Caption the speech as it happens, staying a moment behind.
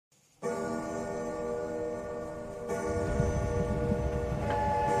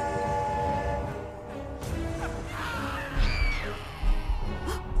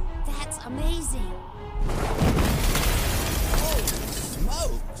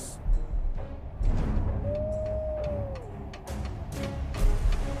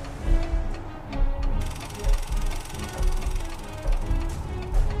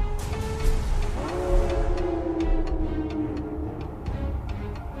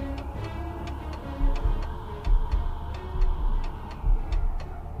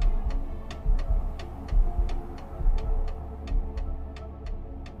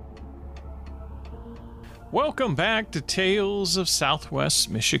Welcome back to Tales of Southwest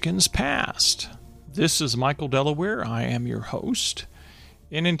Michigan's Past. This is Michael Delaware. I am your host.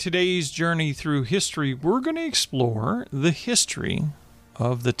 And in today's journey through history, we're going to explore the history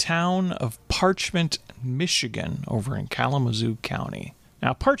of the town of Parchment, Michigan, over in Kalamazoo County.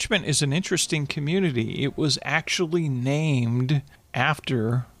 Now, Parchment is an interesting community. It was actually named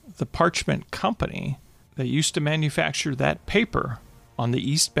after the Parchment Company that used to manufacture that paper on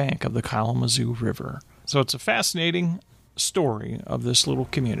the east bank of the Kalamazoo River. So it's a fascinating story of this little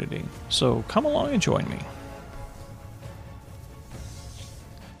community. So come along and join me.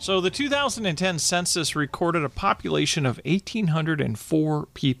 So the 2010 census recorded a population of 1,804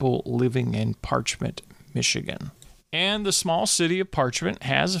 people living in Parchment, Michigan. And the small city of Parchment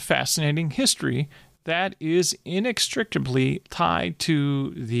has a fascinating history that is inextricably tied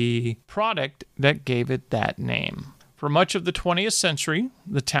to the product that gave it that name. For much of the 20th century,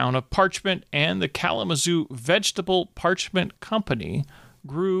 the town of Parchment and the Kalamazoo Vegetable Parchment Company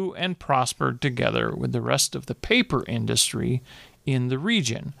grew and prospered together with the rest of the paper industry in the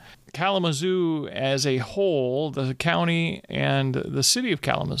region. Kalamazoo as a whole, the county and the city of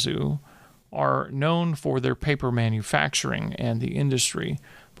Kalamazoo, are known for their paper manufacturing and the industry,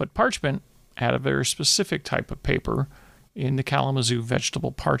 but Parchment had a very specific type of paper in the Kalamazoo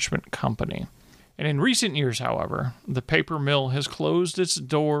Vegetable Parchment Company. And in recent years, however, the paper mill has closed its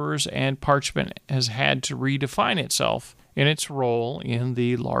doors and Parchment has had to redefine itself in its role in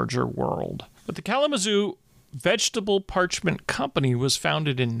the larger world. But the Kalamazoo Vegetable Parchment Company was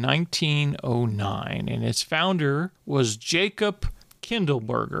founded in 1909, and its founder was Jacob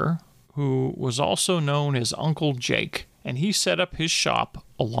Kindleberger, who was also known as Uncle Jake, and he set up his shop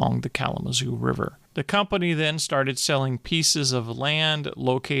along the Kalamazoo River. The company then started selling pieces of land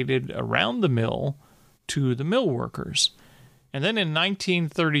located around the mill to the mill workers. And then in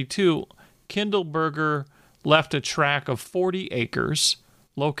 1932, Kindleberger left a tract of 40 acres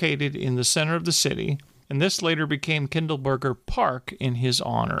located in the center of the city, and this later became Kindleberger Park in his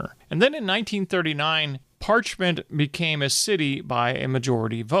honor. And then in 1939, Parchment became a city by a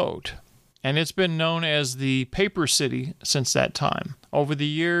majority vote, and it's been known as the Paper City since that time. Over the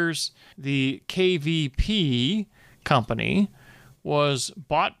years, the KVP company was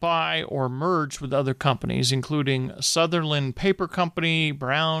bought by or merged with other companies, including Sutherland Paper Company,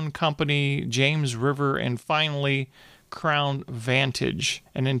 Brown Company, James River, and finally Crown Vantage.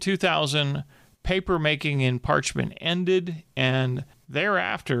 And in 2000, paper making in Parchment ended, and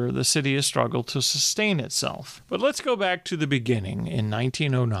thereafter, the city has struggled to sustain itself. But let's go back to the beginning. In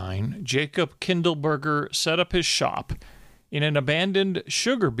 1909, Jacob Kindleberger set up his shop in an abandoned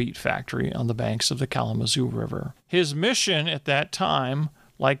sugar beet factory on the banks of the Kalamazoo River. His mission at that time,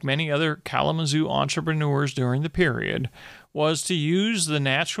 like many other Kalamazoo entrepreneurs during the period, was to use the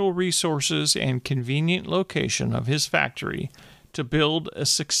natural resources and convenient location of his factory to build a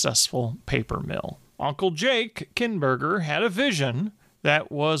successful paper mill. Uncle Jake Kindleberger had a vision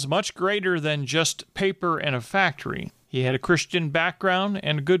that was much greater than just paper and a factory. He had a Christian background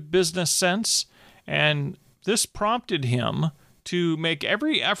and good business sense, and this prompted him to make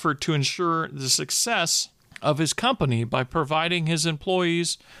every effort to ensure the success of his company by providing his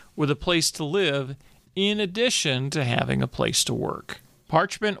employees with a place to live in addition to having a place to work.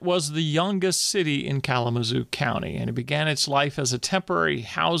 Parchment was the youngest city in Kalamazoo County, and it began its life as a temporary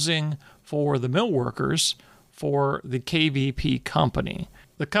housing for the mill workers for the KVP company.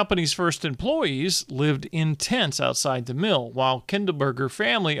 The company's first employees lived in tents outside the mill, while Kindleberger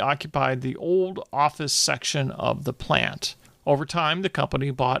family occupied the old office section of the plant. Over time, the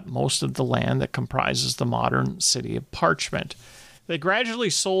company bought most of the land that comprises the modern city of Parchment. They gradually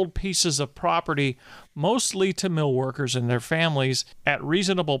sold pieces of property, mostly to mill workers and their families, at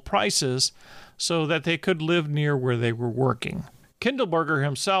reasonable prices so that they could live near where they were working. Kindleberger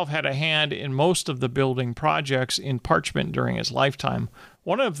himself had a hand in most of the building projects in Parchment during his lifetime.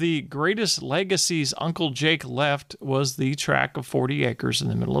 One of the greatest legacies Uncle Jake left was the tract of 40 acres in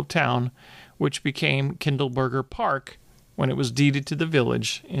the middle of town, which became Kindleberger Park when it was deeded to the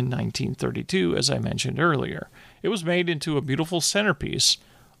village in 1932, as I mentioned earlier. It was made into a beautiful centerpiece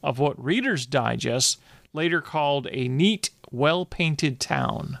of what Reader's Digest later called a neat, well-painted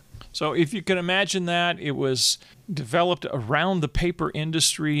town. So if you can imagine that, it was developed around the paper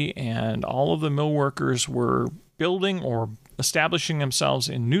industry, and all of the mill workers were building or establishing themselves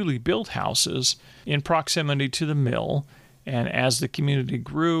in newly built houses in proximity to the mill. And as the community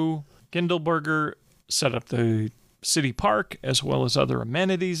grew, Kindleberger set up the city park as well as other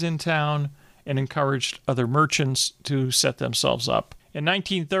amenities in town and encouraged other merchants to set themselves up. In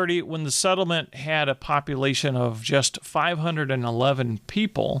 1930, when the settlement had a population of just 511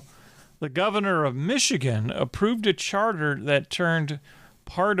 people, The governor of Michigan approved a charter that turned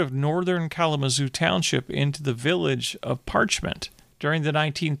part of northern Kalamazoo Township into the village of Parchment. During the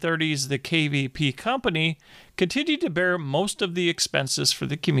 1930s, the KVP company continued to bear most of the expenses for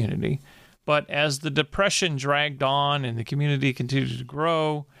the community, but as the Depression dragged on and the community continued to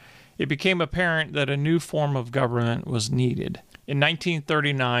grow, it became apparent that a new form of government was needed. In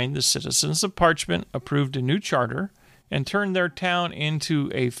 1939, the citizens of Parchment approved a new charter and turned their town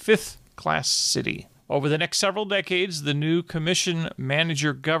into a fifth-class city. Over the next several decades, the new commission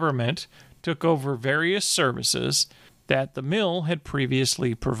manager government took over various services that the mill had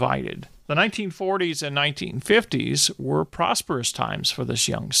previously provided. The 1940s and 1950s were prosperous times for this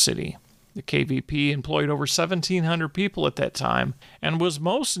young city. The KVP employed over 1,700 people at that time and was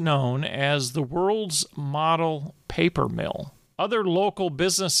most known as the world's model paper mill. Other local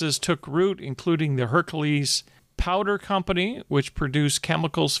businesses took root, including the Hercules Powder Company, which produced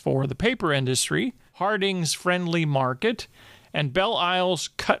chemicals for the paper industry, Harding's Friendly Market, and Belle Isle's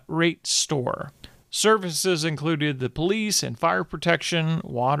Cut Rate Store. Services included the police and fire protection,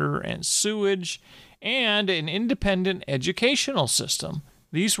 water and sewage, and an independent educational system.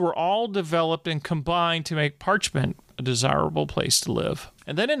 These were all developed and combined to make Parchment a desirable place to live.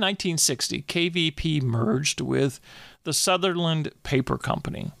 And then in 1960, KVP merged with the Sutherland Paper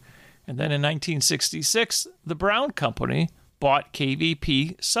Company. And then in 1966, the Brown Company bought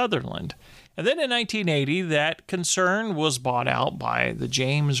KVP Sutherland. And then in 1980, that concern was bought out by the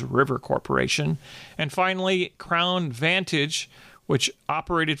James River Corporation. And finally, Crown Vantage, which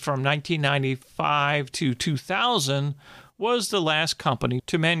operated from 1995 to 2000, was the last company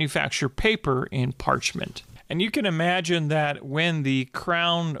to manufacture paper in Parchment. And you can imagine that when the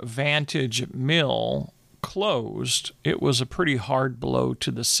Crown Vantage mill closed, it was a pretty hard blow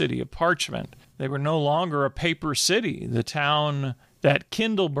to the city of Parchment. They were no longer a paper city. The town that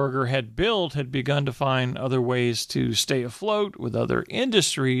Kindleberger had built had begun to find other ways to stay afloat with other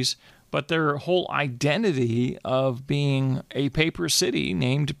industries, but their whole identity of being a paper city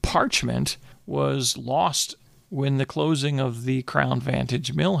named Parchment was lost when the closing of the Crown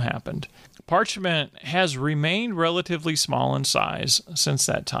Vantage mill happened. Parchment has remained relatively small in size since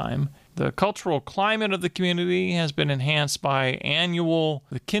that time. The cultural climate of the community has been enhanced by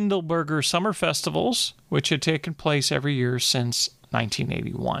the Kindleberger Summer Festivals, which had taken place every year since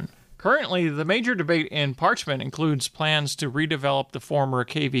 1981. Currently, the major debate in Parchment includes plans to redevelop the former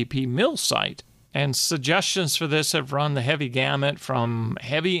KVP mill site, and suggestions for this have run the heavy gamut from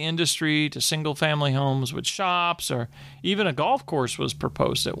heavy industry to single-family homes with shops, or even a golf course was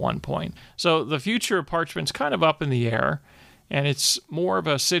proposed at one point. So the future of Parchment's kind of up in the air, and it's more of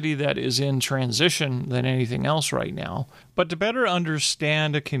a city that is in transition than anything else right now. But to better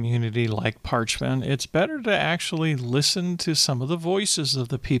understand a community like Parchment, it's better to actually listen to some of the voices of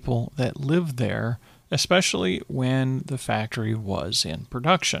the people that live there, especially when the factory was in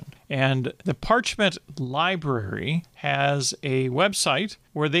production. And the Parchment Library has a website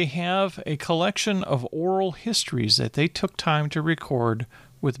where they have a collection of oral histories that they took time to record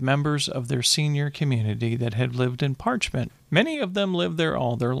with members of their senior community that had lived in Parchment. Many of them lived there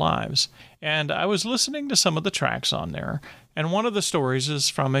all their lives. And I was listening to some of the tracks on there, and one of the stories is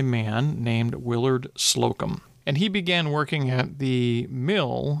from a man named Willard Slocum. And he began working at the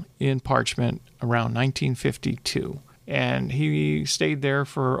mill in Parchment around 1952. And he stayed there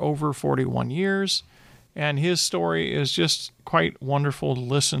for over 41 years. And his story is just quite wonderful to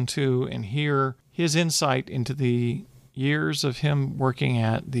listen to and hear his insight into the years of him working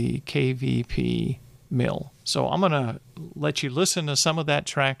at the KVP mill. So I'm going to let you listen to some of that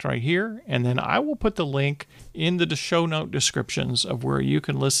track right here, and then I will put the link in the show note descriptions of where you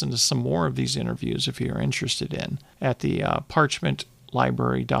can listen to some more of these interviews if you're interested in at the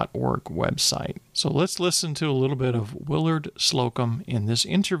parchmentlibrary.org website. So let's listen to a little bit of Willard Slocum in this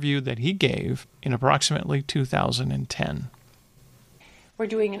interview that he gave in approximately 2010. We're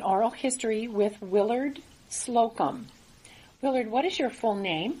doing an oral history with Willard Slocum. Willard, what is your full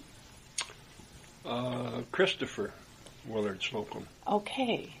name? Christopher Willard Slocum.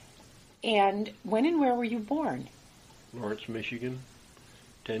 Okay. And when and where were you born? Lawrence, Michigan,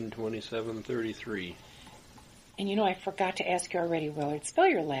 10/27/33. And you know, I forgot to ask you already, Willard. Spell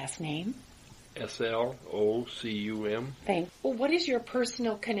your last name. Slocum. Thanks. Well, what is your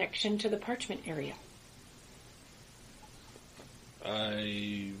personal connection to the Parchment area?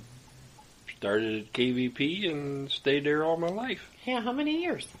 I started at KVP and stayed there all my life. Yeah, how many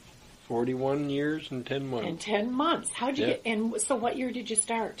years? 41 years and 10 months. And 10 months. How'd you get, and so what year did you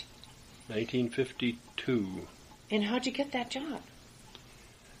start? 1952. And how'd you get that job?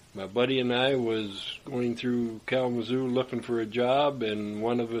 my buddy and I was going through Kalamazoo looking for a job, and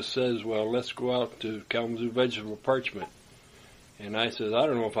one of us says, well, let's go out to Kalamazoo Vegetable Parchment. And I said, I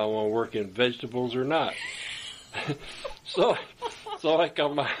don't know if I want to work in vegetables or not. So I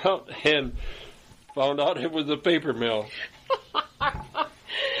come out and found out it was a paper mill.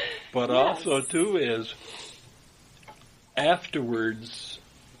 But also, too, is afterwards,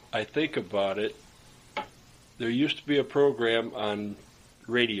 I think about it, there used to be a program on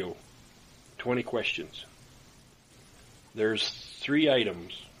radio, 20 questions. There's 3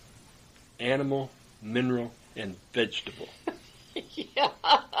 items: animal, mineral, and vegetable. Yes.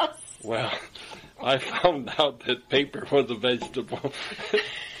 Well, I found out that paper was a vegetable.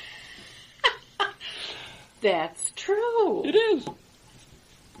 That's true. It is.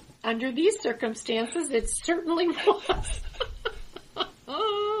 Under these circumstances, it certainly was.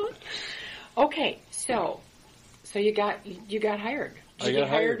 Okay, so you got hired. Did you get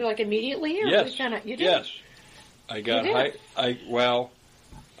hired like immediately, or yes. You did? Yes, I got hired.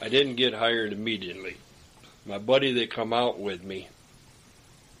 I didn't get hired immediately. My buddy that come out with me,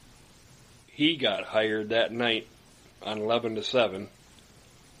 he got hired that night on 11 to 7,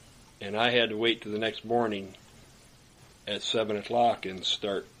 and I had to wait till the next morning at 7 o'clock and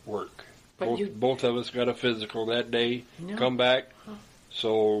start work. Both of us got a physical that day, come back.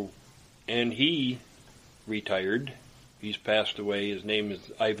 So, and he retired. He's passed away. His name is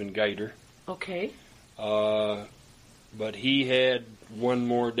Ivan Geiter. Okay. But he had one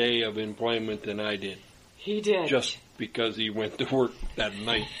more day of employment than I did. He did. Just because he went to work that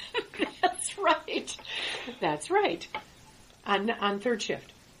night. That's right. That's right. On third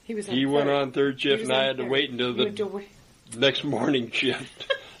shift. He went on third shift, and I had to wait until the next morning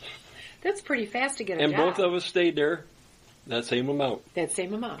shift. That's pretty fast to get a job. And both of us stayed there that same amount. That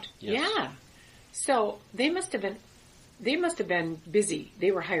same amount. Yes. Yeah. So they must have been busy.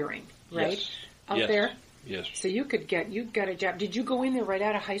 They were hiring, right? Yes. Out there? Yes. So you got a job. Did you go in there right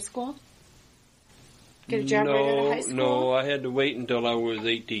out of high school? Get a job right out of high school? No, I had to wait until I was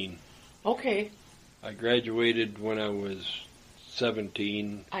 18. Okay. I graduated when I was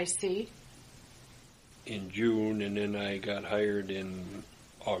 17. I see. In June, and then I got hired in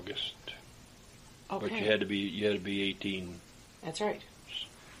August. Okay. But you had to be 18. That's right.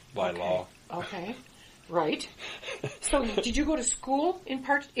 By law. Okay. Right. So did you go to school in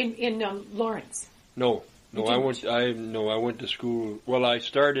Lawrence? No. I went to school. Well, I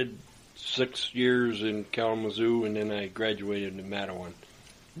started 6 years in Kalamazoo, and then I graduated in Mattawan.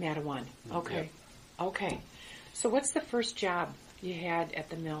 Mattawan. Okay. Yeah. Okay. So what's the first job you had at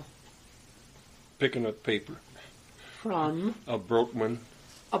the mill? Picking up paper. From? A Brokeman.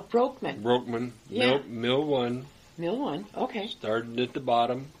 A Brokeman. Brokeman. Yeah. Mill 1. Mill 1. Okay. Started at the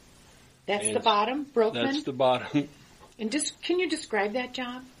bottom. That's the bottom, Brokeman? That's the bottom. And can you describe that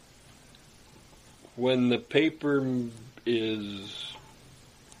job? When the paper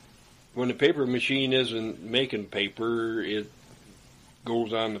machine isn't making paper, it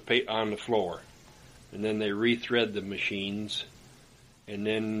goes on the floor, and then they rethread the machines, and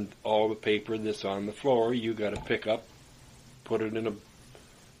then all the paper that's on the floor you got to pick up, put it in a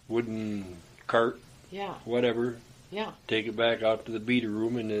wooden cart, whatever. Yeah. Take it back out to the beater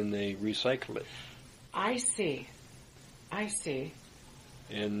room, and then they recycle it. I see.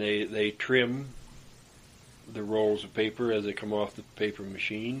 And they trim the rolls of paper as they come off the paper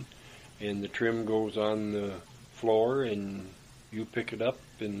machine, and the trim goes on the floor, and you pick it up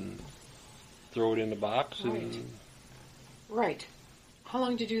and throw it in the box. Right. How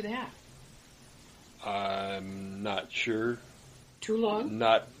long did you do that? I'm not sure. Too long?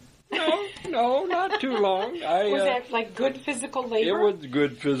 No, not too long. Was that like good physical labor? It was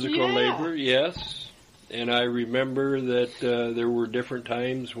good physical labor, yes. And I remember that there were different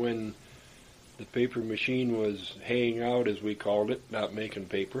times when the paper machine was hanging out, as we called it, not making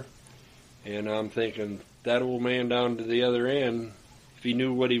paper. And I'm thinking, that old man down to the other end, if he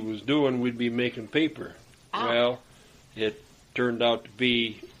knew what he was doing, we'd be making paper. Well, it turned out to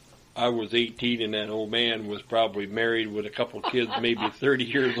be, I was 18 and that old man was probably married with a couple kids, maybe 30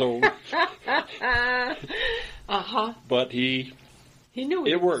 years old. But he knew what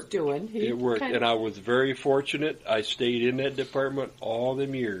he was doing. It worked, and I was very fortunate. I stayed in that department all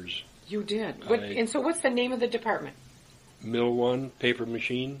them years. You did. And so what's the name of the department? Mill 1, paper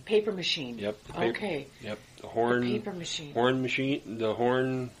machine. Paper machine. Yep. Okay. Yep. The horn. The paper machine. Horn machine. The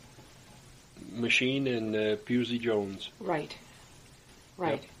horn machine and Pusey Jones. Right.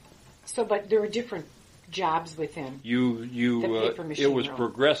 Right. Yep. So, but there were different jobs within. The paper machine. It was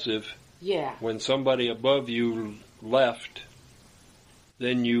progressive. Yeah. When somebody above you left,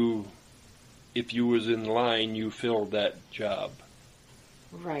 then if you was in line, you filled that job.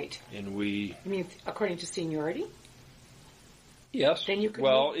 Right. And we... I mean, according to seniority? Yes. Then you could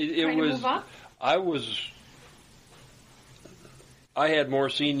move up? I had more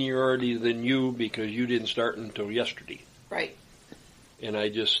seniority than you because you didn't start until yesterday. Right. And I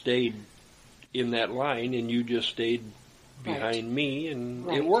just stayed in that line, and you just stayed behind me, and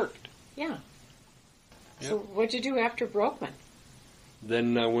it worked. Yeah. Yep. So what'd you do after Brokeman?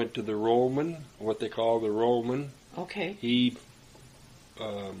 Then I went to the rollman, what they call the rollman. Okay. He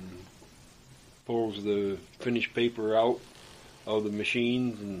pulls the finished paper out of the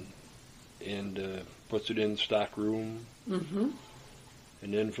machines and puts it in the stock room. Mm-hmm.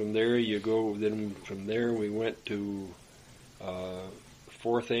 And then from there you go. Then from there we went to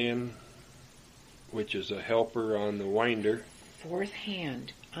fourth hand, which is a helper on the winder. Fourth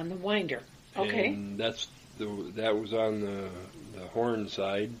hand on the winder. Okay. And that was on the horn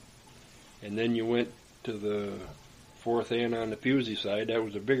side. And then you went to the fourth hand on the fusee side. That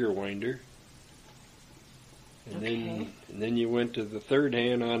was a bigger winder. And then you went to the third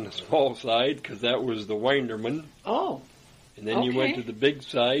hand on the small side because that was the winderman. Oh. And then you went to the big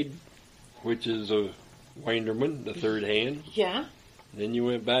side, which is a winderman, the third hand. Yeah. Then you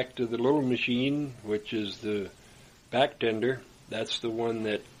went back to the little machine, which is the back tender. That's the one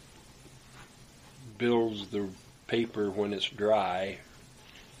that builds the paper when it's dry.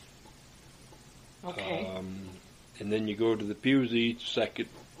 Okay. And then you go to the fusee, second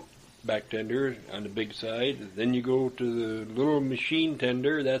back tender on the big side. Then you go to the little machine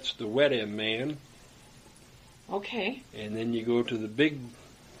tender. That's the wet end man. Okay. And then you go to the big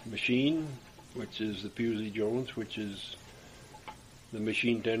machine, which is the Pusey Jones, which is the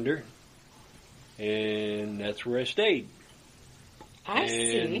machine tender. And that's where I stayed. I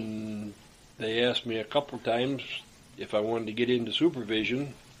see. And they asked me a couple times if I wanted to get into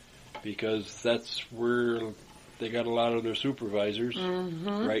supervision because that's where they got a lot of their supervisors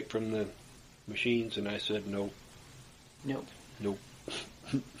right from the machines. And I said no. Nope. Nope.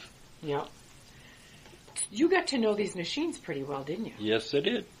 Yeah. You got to know these machines pretty well, didn't you? Yes, I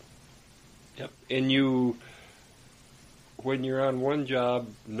did. Yep. And when you're on one job,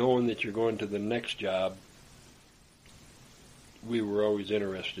 knowing that you're going to the next job, we were always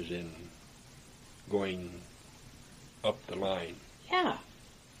interested in going up the line. Yeah.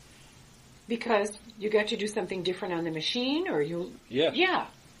 Because you got to do something different on the machine, or you... Yes. Yeah.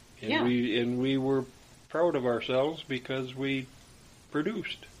 And we were proud of ourselves because we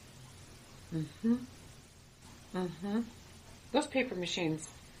produced. Mm-hmm. Mm-hmm. Those paper machines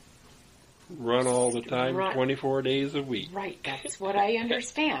run all the time, 24 days a week. Right, that's what I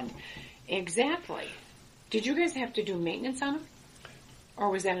understand. Exactly. Did you guys have to do maintenance on them? Or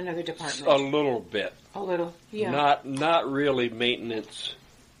was that another department? A little bit. A little, yeah. Not really maintenance.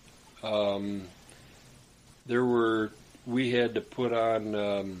 We had to put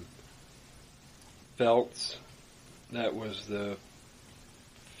on felts. There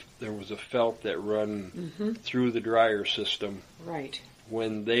was a felt that run through the dryer system. Right.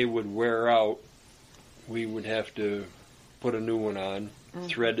 When they would wear out, we would have to put a new one on,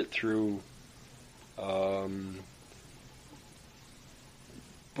 thread it through,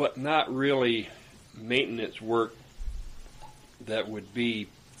 but not really maintenance work that would be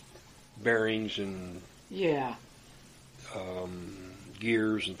bearings and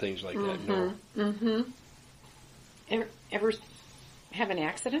gears and things like that. No. Mm-hmm. Ever have an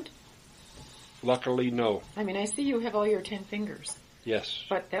accident? Luckily, no. I mean, I see you have all your 10 fingers. Yes.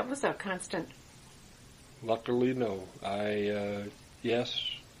 But that was a constant... Luckily, no. Yes,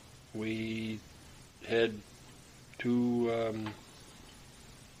 we had 2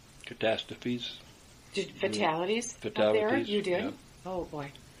 catastrophes. Fatalities up there? You did? Yep. Oh,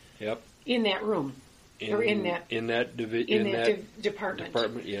 boy. Yep. In that room? Or in that department?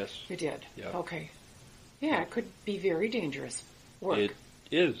 Department, yes. You did? Yep. Okay. Yeah, it could be very dangerous work. It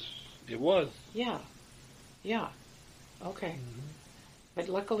is. It was. Yeah. Yeah. Okay. Mm-hmm. But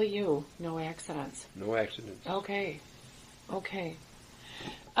luckily no accidents. No accidents. Okay. Okay.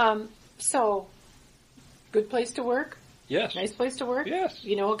 So, good place to work? Yes. Nice place to work? Yes.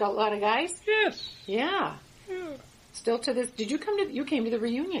 You know a lot of guys? Yes. Yeah. Yeah. Still to this, you came to the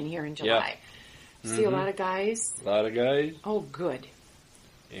reunion here in July. Yeah. See a lot of guys? A lot of guys. Oh, good.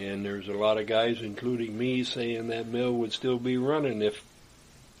 And there's a lot of guys, including me, saying that mill would still be running if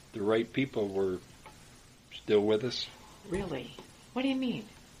the right people were still with us. Really? What do you mean?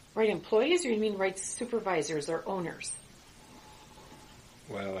 Right employees, or you mean right supervisors or owners?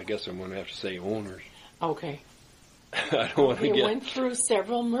 Well, I guess I'm going to have to say owners. Okay. I don't want to You went through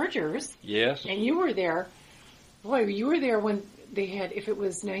several mergers. Yes. And you were there. Boy, you were there when they had, if it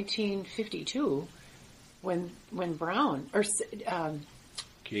was 1952, when Brown, or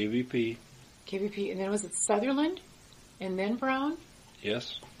KVP. KVP, and then was it Sutherland, and then Brown,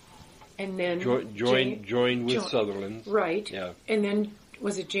 Yes. and then Joined with Sutherland. Right. Yeah. And then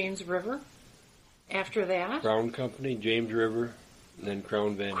was it James River? After that, Crown Company, James River, and then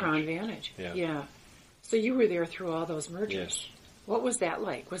Crown Vantage. Crown Vantage. Yeah. Yeah. So you were there through all those mergers. Yes. What was that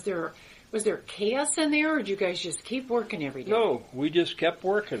like? Was there chaos in there, or did you guys just keep working every day? No, we just kept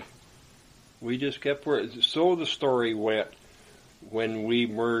working. So the story went, when we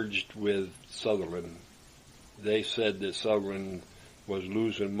merged with Sutherland, they said that Sutherland was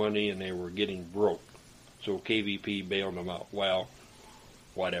losing money and they were getting broke. So KVP bailed them out. Well,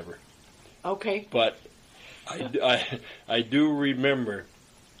 whatever. Okay. But I do remember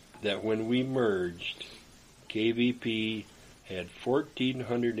that when we merged, KVP had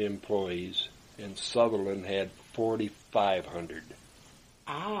 1,400 employees and Sutherland had 4,500.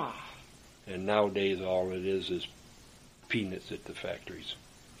 Ah. And nowadays all it is peanuts at the factories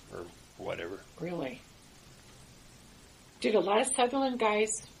or whatever. Really? Did a lot of Sutherland guys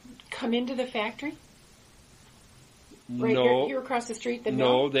come into the factory? Right No, here across the street. The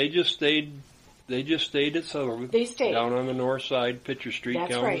no, mill? they just stayed. They just stayed at Sutherland. They stayed down on the north side, Pitcher Street,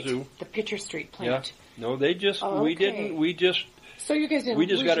 That's Kalamazoo. right. The Pitcher Street plant. Yeah. No, they just. Oh, We okay. didn't. We just. So you guys didn't We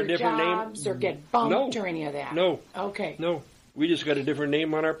just lose got a your different name. jobs or get bumped or any of that? No. Okay. No. We just got a different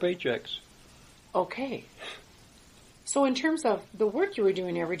name on our paychecks. Okay. So in terms of the work you were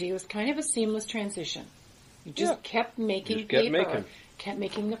doing every day, it was kind of a seamless transition. You just kept making Just kept paper. making. Kept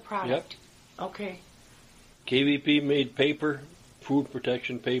making the product. Okay. KVP made paper, food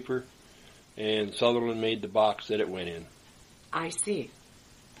protection paper, and Sutherland made the box that it went in. I see.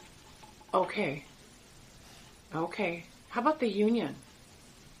 Okay. Okay. How about the union?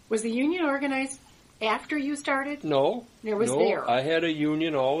 Was the union organized after you started? No. It was no, there. I had a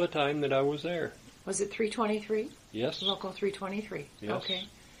union all the time that I was there. Was it 323? Yes. Local 323. Yes. Okay.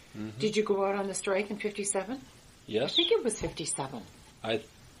 Mm-hmm. Did you go out on the strike in 57? Yes. I think it was 57. I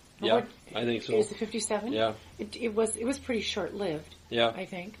think so. Is it 57? Yeah. It was pretty short lived. Yeah. I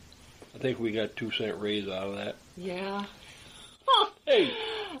think. I think we got 2-cent raise out of that. Yeah. Hey,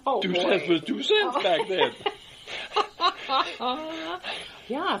 Oh, 2 boy. cents was 2 cents back then.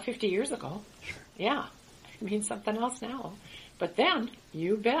 Yeah, 50 years ago. Yeah. It means something else now. But then,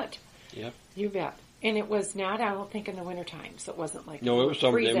 you bet. Yep. You bet. And it was not, I don't think, in the wintertime, so it wasn't like... No, it was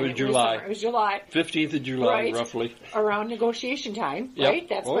summer. freezing. It was July. It was July. 15th of July, Right. roughly. Around negotiation time, Yep. right?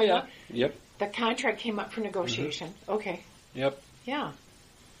 That's oh, when yeah. Yep. the contract came up for negotiation. Mm-hmm. Okay. Yep. Yeah.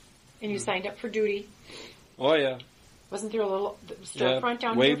 And you signed up for duty. Oh, yeah. Wasn't there a little storefront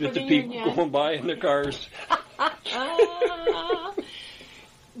down Waved here at for the the people union? going by in their cars.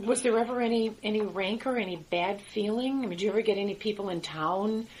 Was there ever any rancor, any bad feeling? I mean, did you ever get any people in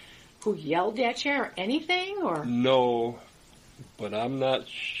town who yelled at you or anything? Or No, but I'm not...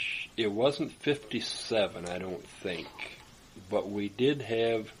 It wasn't 57, I don't think. But we did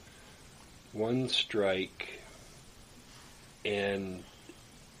have one strike, and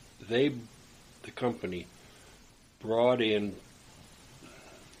the company brought in...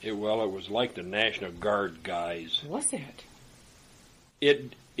 it was like the National Guard guys. was it?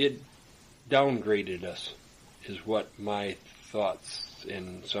 It downgraded us, is what my thoughts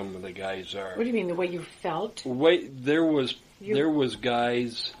and some of the guys are. What do you mean, the way you felt? Wait, there was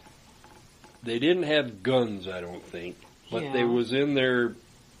guys. They didn't have guns, I don't think, but Yeah. they was in their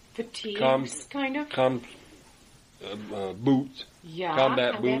Fatigues, kind of? boots, Yeah.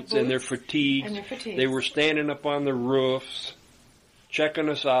 combat boots, and their fatigues. And their fatigues. They were standing up on the roofs, checking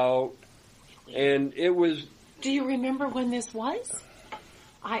us out, and it was. Do you remember when this was?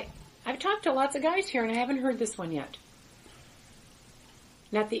 I've talked to lots of guys here, and I haven't heard this one yet.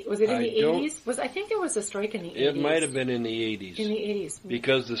 Was it in the 80s? I think there was a strike in the 80s. It might have been in the 80s. In the 80s.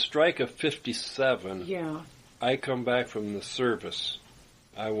 Because the strike of 57, Yeah. I come back from the service.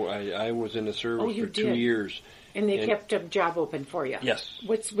 I was in the service you for 2 did. years. And they kept a job open for you. Yes.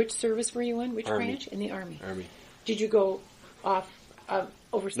 Which service were you in? Which Army. branch? In the Army. Army. Did you go off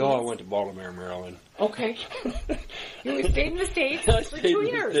overseas? No, I went to Baltimore, Maryland. Okay. You stayed in the States I for stayed 2 in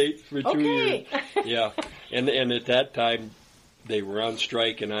years. the States for 2 Okay. years. Yeah. And at that time, they were on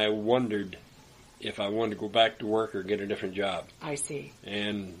strike, and I wondered if I wanted to go back to work or get a different job. I see.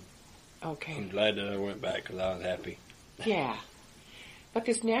 And Okay. I'm glad that I went back because I was happy. Yeah. But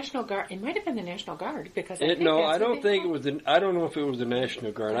this National Guard, it might have been the National Guard because I don't think it was. I don't know if it was the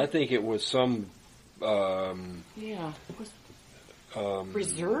National Guard. I think it was some. Yeah. It was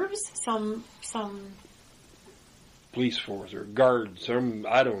reserves? Some police force or guard.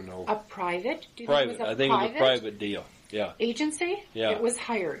 I don't know. a private? Do you Private. Think it was I think it was a private deal. Yeah. Agency? Yeah. It was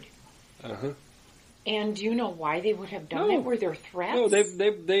hired. Uh huh. And do you know why they would have done No. it? Were there threats? No,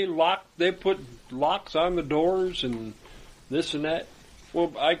 they put locks on the doors and this and that.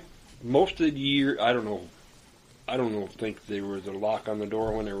 Well, most of the year, I don't know, think there was a lock on the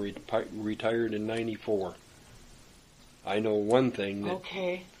door when I retired in '94. I know one thing, that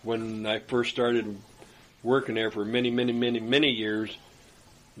Okay. when I first started working there for many, many, many, many years,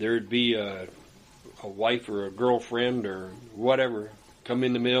 there'd be a wife or a girlfriend or whatever come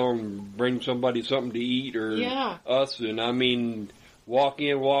in the mill and bring somebody something to eat, or Yeah. us, and I mean, walk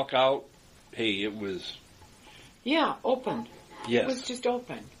in, walk out. Hey, it was, Yeah, open. yes. It was just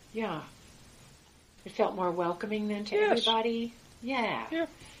open. Yeah. It felt more welcoming then to Yes. everybody. Yeah. Yeah.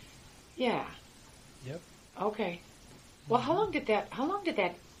 Yeah. Yep. Okay. Well, how long did that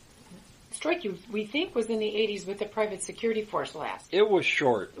strike you? We think was in the 80s with the private security force last. It was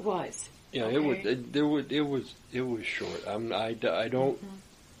short. It was. Yeah, Okay. it was short. I don't.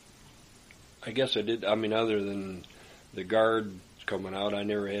 I guess I did. I mean, other than the guards coming out, I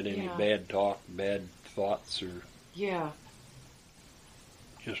never had any Yeah. bad talk, bad thoughts, or Yeah.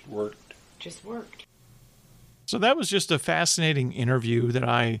 just worked. Just worked. So that was just a fascinating interview that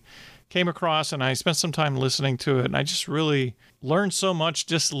I came across, and I spent some time listening to it, and I just really learned so much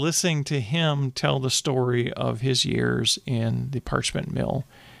just listening to him tell the story of his years in the Parchment mill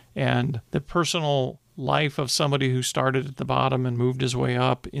and the personal life of somebody who started at the bottom and moved his way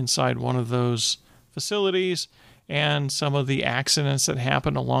up inside one of those facilities, and some of the accidents that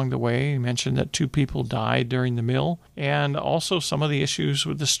happened along the way. He mentioned that 2 people died during the mill, and also some of the issues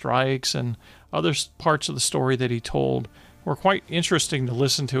with the strikes and other parts of the story that he told were quite interesting to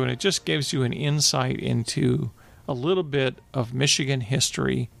listen to, and it just gives you an insight into a little bit of Michigan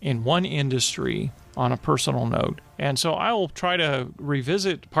history in one industry on a personal note. And so I will try to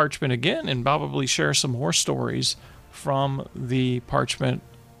revisit Parchment again and probably share some more stories from the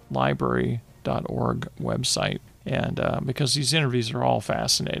parchmentlibrary.org website. And because these interviews are all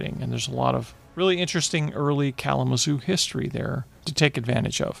fascinating, and there's a lot of really interesting early Kalamazoo history there to take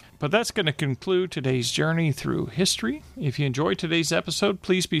advantage of. But that's going to conclude today's journey through history. If you enjoyed today's episode,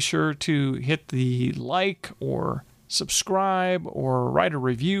 please be sure to hit the like or subscribe or write a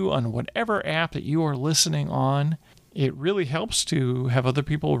review on whatever app that you are listening on. It really helps to have other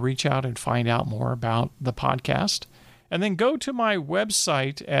people reach out and find out more about the podcast. And then go to my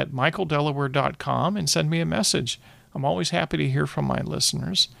website at michaeldelaware.com and send me a message. I'm always happy to hear from my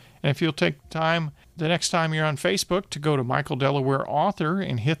listeners. And if you'll take time the next time you're on Facebook to go to Michael Delaware Author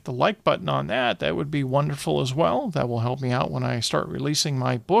and hit the like button on that, that would be wonderful as well. That will help me out when I start releasing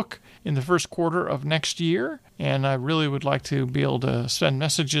my book in the first quarter of next year. And I really would like to be able to send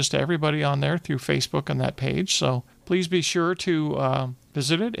messages to everybody on there through Facebook on that page. So please be sure to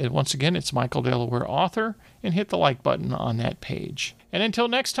visit it. And once again, it's Michael Delaware Author, and hit the like button on that page. And until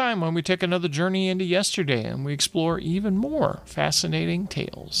next time, when we take another journey into yesterday and we explore even more fascinating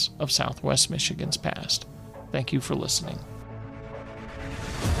tales of Southwest Michigan's past. Thank you for listening.